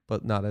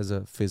 but not as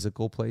a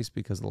physical place,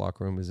 because the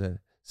locker room is a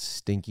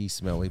stinky,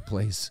 smelly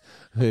place.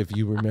 If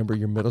you remember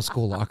your middle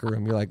school locker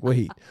room, you're like,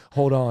 wait,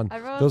 hold on.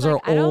 Those are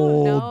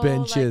old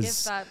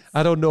benches. Like,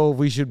 I don't know if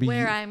we should be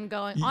where I'm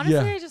going. Honestly,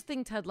 I just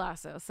think Ted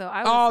Lasso. So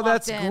I was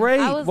that's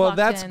great. Well,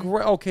 that's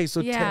great. Okay,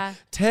 so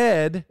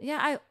Ted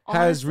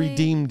has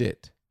redeemed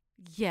it.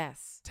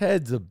 Yes.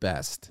 Ted's the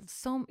best.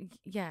 So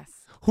yes.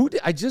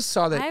 I just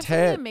saw that I have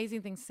Ted. some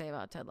amazing things to say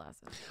about Ted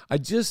Lasso. I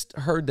just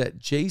heard that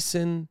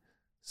Jason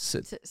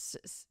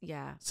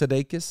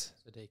Sudeikis.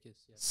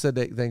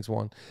 Thanks,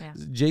 Juan. Yeah.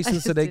 Jason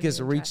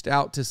Sudeikis reached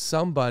out to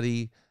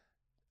somebody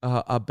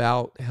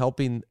about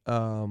helping.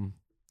 When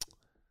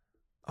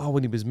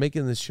he was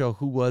making this show,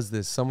 who was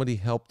this? Somebody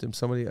helped him.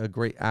 A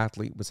great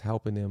athlete was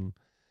helping him.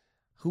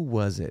 Who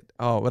was it?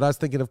 Oh, but I was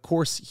thinking, of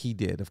course he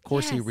did. Of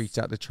course he reached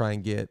out to try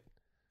and get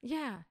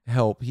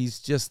help. He's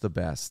just the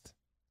best.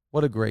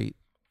 What a great.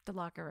 The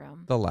locker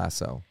room. The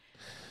Lasso.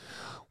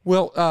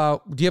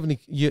 Well, do you have any?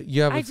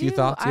 You have a few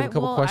thoughts? You have a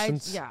couple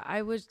questions?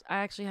 I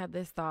actually had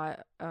this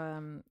thought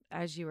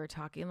as you were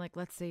talking. Like,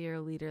 let's say you're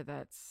a leader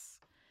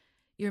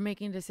you're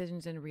making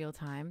decisions in real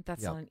time.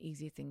 That's not an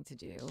easy thing to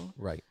do.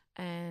 Right.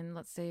 And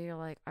let's say you're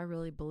like, I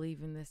really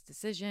believe in this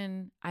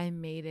decision. I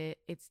made it.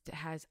 It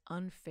has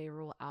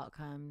unfavorable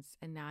outcomes,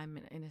 and now I'm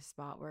in a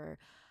spot where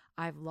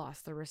I've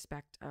lost the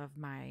respect of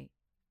my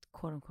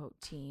quote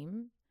unquote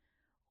team.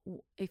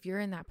 If you're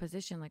in that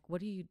position, like, what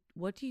do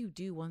you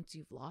do once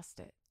you've lost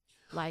it?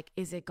 Like,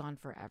 is it gone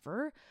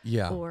forever?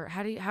 Yeah. Or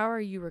how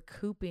are you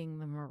recouping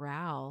the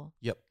morale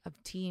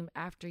of team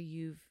after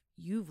you've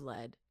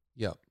led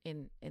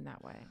in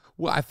that way?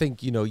 Well, I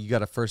think, you know, you got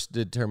to first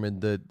determine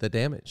the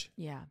damage.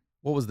 Yeah.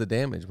 What was the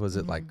damage? Was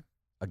it like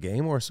a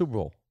game or a Super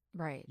Bowl?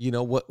 Right. You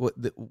know,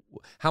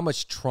 how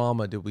much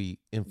trauma did we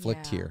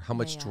inflict here? How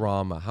much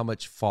drama? How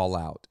much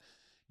fallout?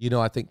 You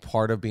know, I think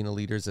part of being a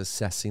leader is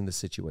assessing the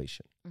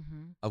situation,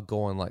 of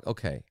going like,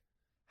 okay,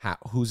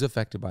 who's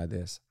affected by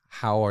this?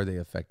 How are they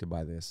affected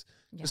by this?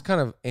 Just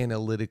kind of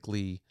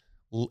analytically,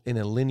 in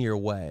a linear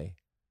way,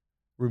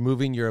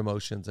 removing your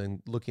emotions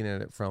and looking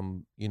at it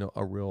from, you know,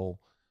 a real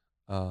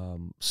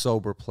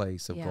sober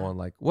place of going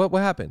like, what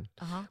happened?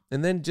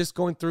 And then just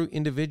going through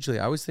individually.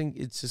 I always think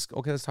it's just,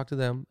 okay, let's talk to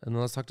them, and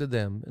then let's talk to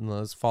them, and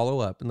let's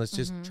follow up, and let's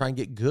just try and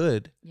get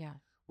good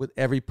with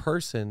every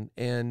person.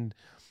 And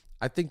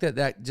I think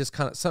that just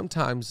kind of,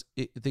 sometimes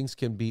things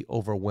can be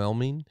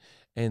overwhelming,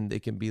 and they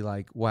can be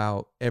like,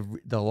 wow,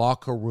 the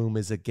locker room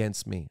is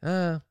against me.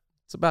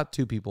 It's about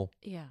 2 people.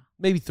 Yeah.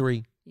 Maybe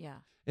 3. Yeah.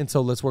 And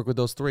so let's work with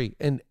those 3.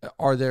 And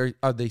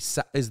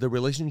is the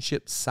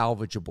relationship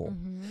salvageable?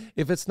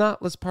 If it's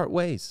not, let's part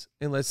ways,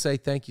 and let's say,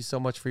 thank you so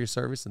much for your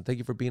service, and thank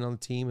you for being on the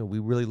team, and we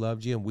really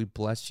loved you, and we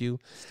blessed you.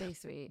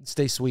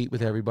 Stay sweet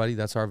with everybody.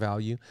 That's our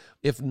value.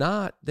 If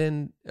not,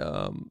 then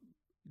come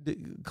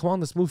on,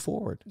 let's move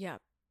forward. Yeah.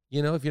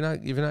 You know, if you're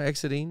not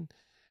exiting,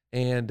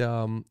 and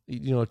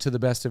you know, to the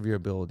best of your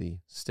ability,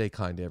 stay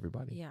kind to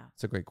everybody. Yeah,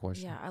 it's a great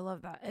question. Yeah, I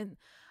love that. And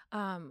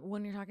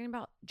when you're talking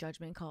about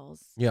judgment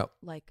calls,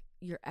 like,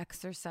 you're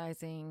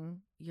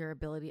exercising your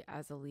ability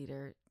as a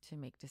leader to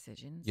make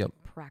decisions. Like,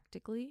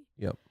 practically.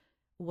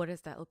 What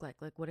does that look like?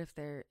 Like, what if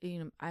they're, you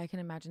know, I can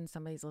imagine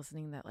somebody's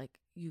listening that, like,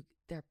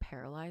 they're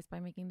paralyzed by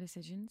making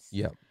decisions.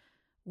 Yep.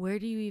 Where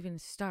do you even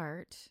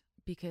start?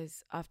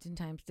 Because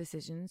oftentimes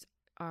decisions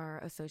are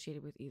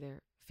associated with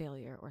either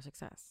failure or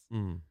success.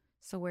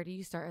 So where do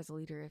you start as a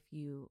leader if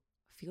you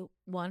feel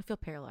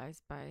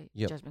paralyzed by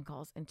judgment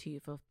calls, and 2,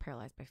 you feel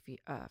paralyzed by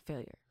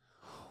failure?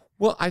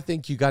 Well, I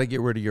think you got to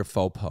get rid of your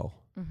FOPO,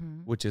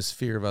 which is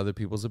fear of other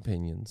people's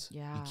opinions.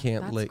 Yeah, you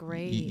can't let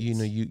great.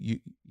 You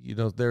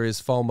know there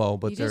is FOMO,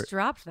 but you just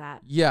dropped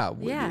that. Yeah,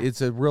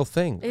 it's a real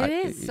thing. It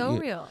is so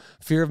real.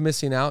 Fear of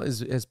missing out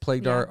has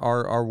plagued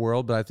our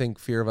world, but I think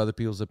fear of other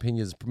people's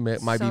opinions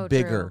might be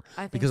bigger,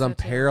 because I'm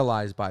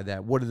paralyzed by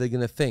that. What are they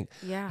going to think?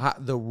 Yeah,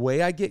 the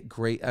way I get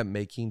great at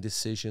making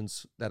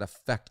decisions that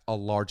affect a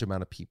large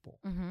amount of people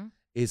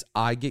is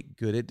I get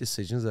good at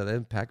decisions that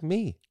impact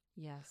me.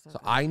 Yes. So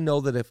I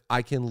know that if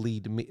I can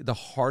lead me, the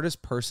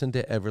hardest person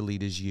to ever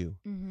lead is you.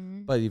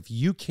 But if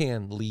you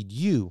can lead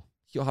you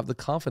you'll have the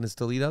confidence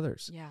to lead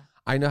others. Yeah.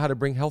 I know how to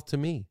bring health to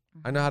me.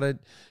 Mm-hmm. I know how to,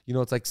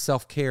 it's like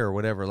self-care or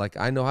whatever. Like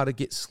I know how to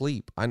get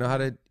sleep. I know how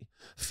to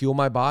fuel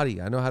my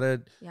body. I know how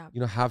to,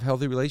 have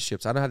healthy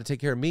relationships. I know how to take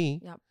care of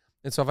me. Yep.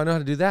 And so if I know how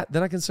to do that,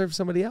 then I can serve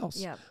somebody else.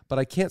 Yep. But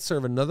I can't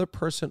serve another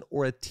person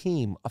or a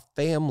team, a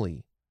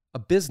family, a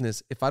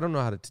business if I don't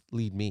know how to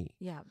lead me.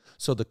 Yeah.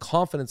 So the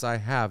confidence I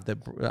have that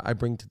I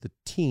bring to the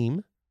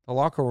team, the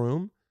locker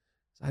room,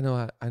 I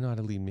know how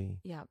to lead me.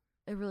 Yeah.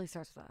 It really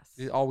starts with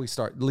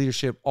us.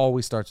 Leadership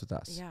always starts with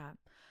us. Yeah.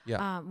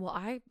 Yeah. Well,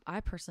 I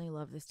personally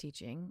love this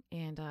teaching,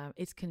 and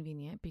it's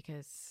convenient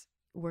because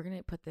we're going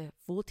to put the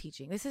full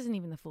teaching. This isn't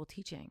even the full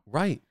teaching.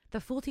 Right.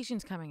 The full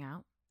teaching's coming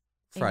out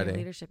Friday. in your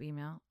leadership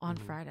email on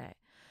Friday.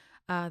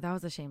 That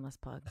was a shameless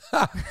plug.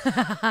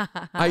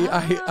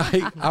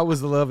 I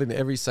was loving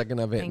every second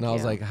of it. Thank and I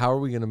was you. like, how are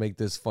we going to make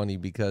this funny?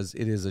 Because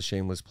it is a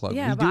shameless plug.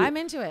 Yeah, but I'm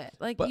into it.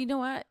 Like, but- you know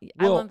what?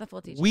 I want the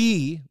full teaching.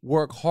 We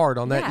work hard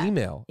on that Yeah.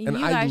 email. And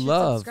you I guys should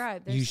love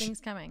subscribe. There's things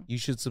coming. You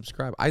should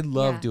subscribe. I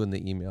love Yeah. doing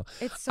the email.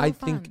 It's so I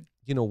fun. think,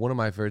 one of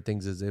my favorite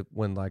things is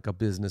when like a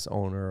business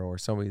owner or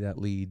somebody that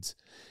leads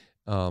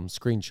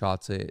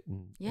screenshots it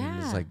and is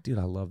Yeah. like, dude,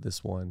 I love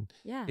this one.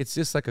 Yeah. It's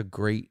just like a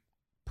great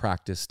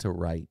practice to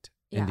write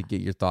and to Yeah.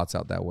 get your thoughts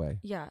out that way.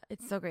 Yeah,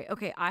 it's so great.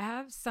 Okay, I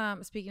have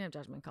speaking of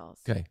judgment calls.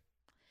 Okay.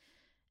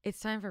 It's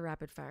time for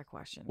rapid fire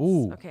questions.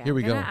 Ooh, okay, here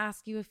we I'm go. gonna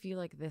ask you a few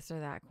like this or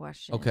that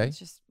question. Okay. It's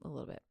just a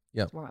little bit.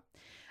 Yep. Let's warm up.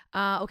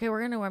 Okay,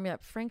 we're gonna warm you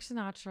up. Frank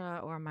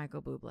Sinatra or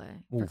Michael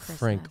Bublé? Ooh, for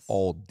Frank Christmas?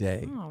 all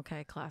day. Oh,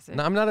 okay, classic.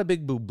 No, I'm not a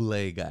big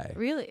Bublé guy.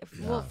 Really?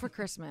 No. Well, for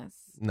Christmas.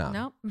 No.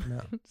 Nope.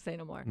 No. Say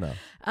no more. No.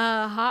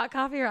 Hot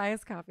coffee or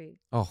iced coffee?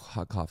 Oh,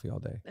 hot coffee all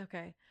day.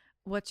 Okay.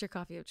 What's your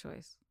coffee of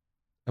choice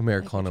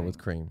Americano drink? with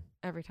cream.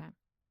 every time?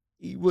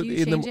 Do Do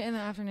you change it in the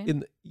afternoon?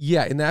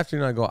 in the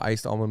afternoon I go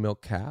iced almond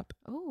milk cap.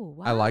 Oh,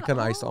 wow. I like an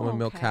iced almond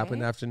milk cap in okay.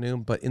 the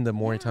afternoon, but in the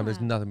morning time there's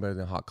Yeah. nothing better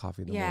than hot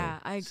coffee in the morning.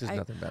 Yeah, It's just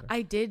nothing better.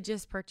 I did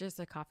just purchase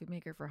a coffee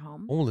maker for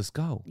home. Oh, let's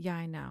go. Yeah,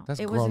 I know.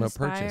 That's a it was grown-up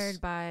inspired purchase.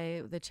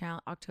 by the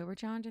October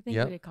challenge. I think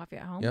Yep. we did coffee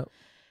at home. Yep.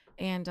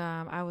 And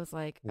I was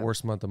like,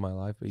 Worst month of my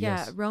life, but yeah,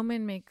 yes.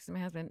 Roman my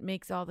husband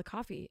makes all the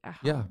coffee at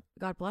home. Yeah.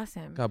 God bless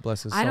him. God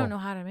bless his soul. I don't know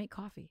how to make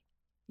coffee.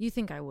 You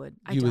think I would?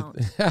 I You don't.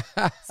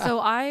 would- So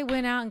I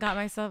went out and got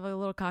myself a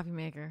little coffee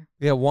maker.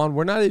 Yeah, Juan,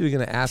 we're not even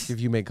going to ask if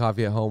you make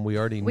coffee at home. We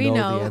already We know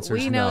know. the answer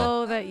is We no.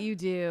 know that you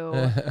do.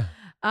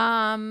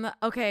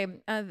 Okay.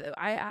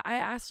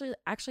 I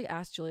actually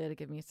asked Julia to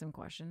give me some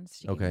questions.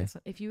 She gave me Okay.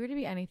 some. If you were to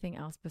be anything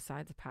else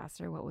besides a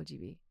pastor, what would you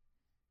be?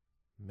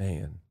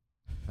 Man,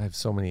 I have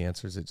so many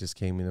answers that just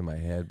came into my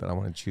head, but I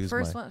want to choose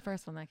First my...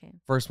 one that came.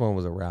 First one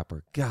was a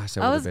rapper. Gosh,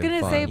 that I would was have been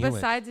gonna fun. say You went-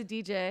 besides a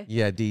DJ.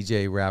 Yeah,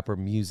 DJ, rapper,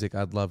 music.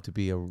 I'd love to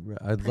be I'd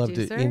love to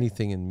Producer?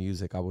 anything in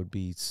music. I would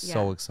be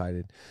so Yeah.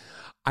 excited.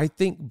 I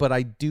think, but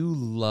I do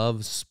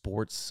love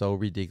sports so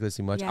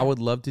ridiculously much. Yeah. I would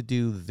love to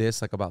do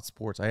this like about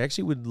sports. I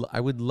actually would.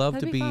 I would love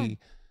That'd to be be fun.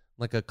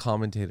 like a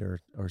commentator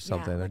or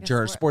something, like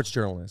a sports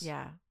journalist.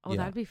 Yeah. Oh, Yeah.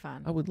 that'd be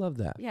fun. I would love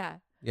that. Yeah.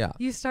 Yeah.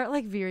 You start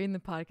like veering the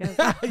podcast.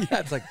 Yeah,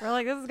 it's like, We're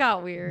like, this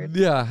got weird.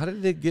 yeah. How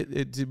did they get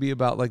it to be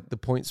about like the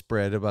point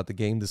spread about the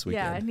game this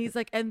weekend? Yeah, and he's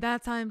like, and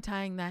that's how I'm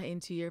tying that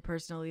into your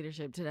personal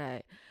leadership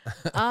today.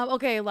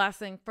 Okay, last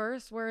thing.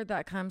 First word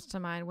that comes to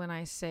mind when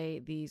I say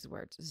these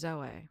words.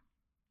 Zoe.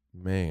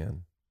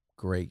 Man,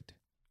 great,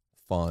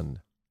 fun,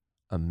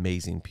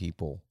 amazing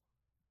people.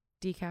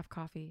 Decaf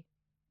coffee.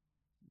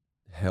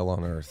 Hell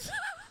on earth.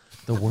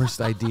 The worst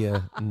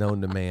idea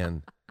known to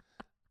man.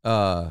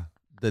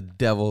 The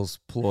devil's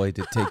ploy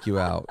to take you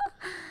out.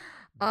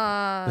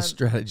 The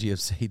strategy of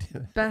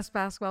Satan. Best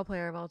basketball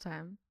player of all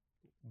time.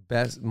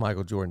 Best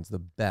Michael Jordan's the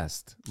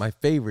best. My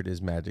favorite is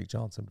Magic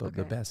Johnson, but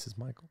the Okay. best is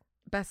Michael.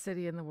 Best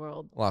city in the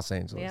world. Los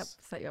Angeles. Yep,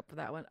 set you up for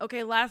that one.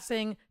 Okay, last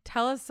thing.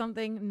 Tell us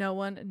something no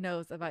one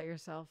knows about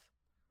yourself.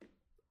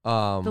 The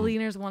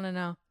leaners want to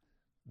know.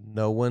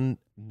 No one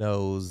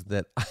knows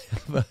that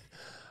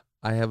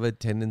I have a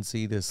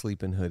tendency to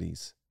sleep in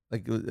hoodies.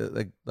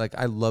 Like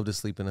I love to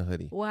sleep in a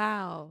hoodie.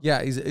 Wow.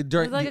 Yeah,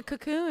 during It's like a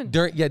cocoon.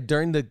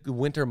 during the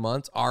winter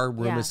months, our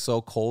room Yeah. is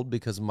so cold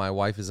because my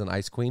wife is an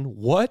ice queen.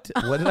 What?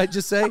 What did I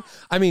just say?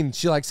 I mean,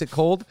 she likes it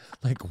cold.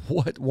 Like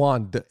what?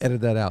 Juan,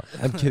 edit that out.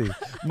 I'm kidding.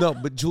 No,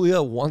 but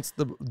Julia wants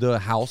the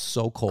house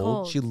so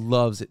cold. She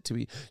loves it to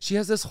be. She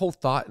has this whole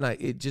thought,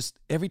 and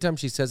every time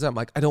she says that, I'm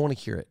like, I don't want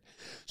to hear it.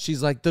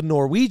 She's like the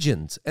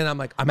Norwegians, and I'm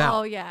like, I'm out.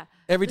 Oh yeah.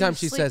 Every Do you time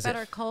she sleep says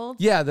better it. cold?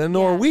 Yeah, the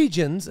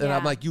Norwegians, and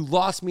I'm Yeah. like, you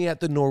lost me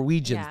at the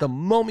Norwegians. Yeah. The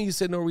moment you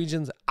said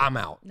Norwegians, I'm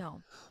out.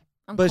 No.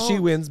 I'm But she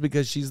cold. wins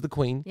because she's the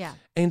queen. Yeah.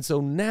 And so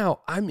now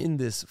I'm in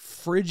this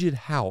frigid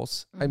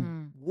house. Mm-hmm.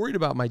 I'm worried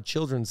about my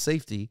children's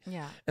safety.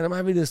 Yeah. And I'm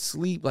having to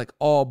sleep like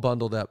all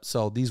bundled up.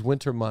 So these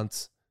winter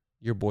months,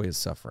 your boy is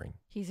suffering.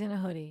 He's in a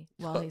hoodie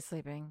while he's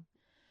sleeping.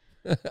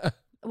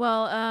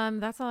 Well,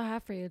 that's all I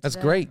have for you today. That's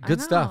great. I Good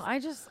know. stuff. I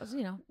just,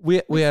 We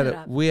Mix had it a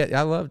up.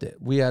 I loved it.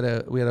 We had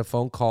a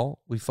phone call.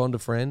 We phoned a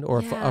friend,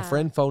 or Yeah. a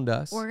friend phoned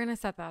us. we're gonna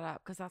set that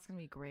up because that's gonna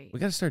be great. We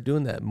got to start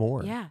doing that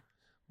more. Yeah.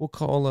 We'll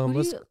call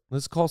Who do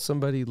let's call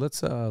somebody.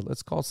 Let's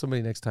call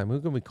somebody next time.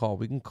 Who can we call?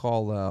 We can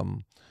call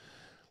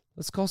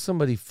Let's call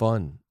somebody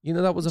fun. You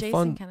know, that was a Jason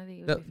fun.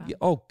 Kennedy would be fun.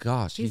 Oh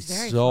gosh, He's he's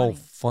very so funny.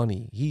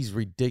 funny. He's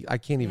ridiculous. I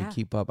can't even Yeah.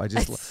 keep up. It's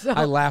I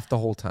so- laugh the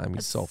whole time. He's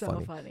That's so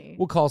funny. funny.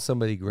 We'll call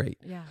somebody great.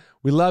 Yeah.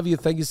 We love you.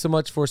 Thank you so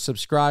much for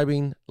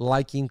subscribing,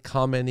 liking,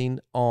 commenting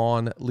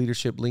on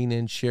Leadership Lean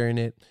In, sharing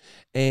it,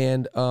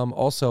 and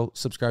also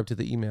subscribe to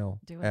the email.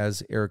 Do it.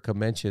 As Erika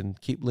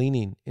mentioned, keep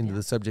leaning into Yeah.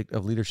 the subject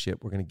of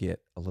leadership. We're going to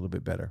get a little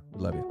bit better.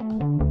 We love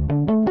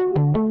you.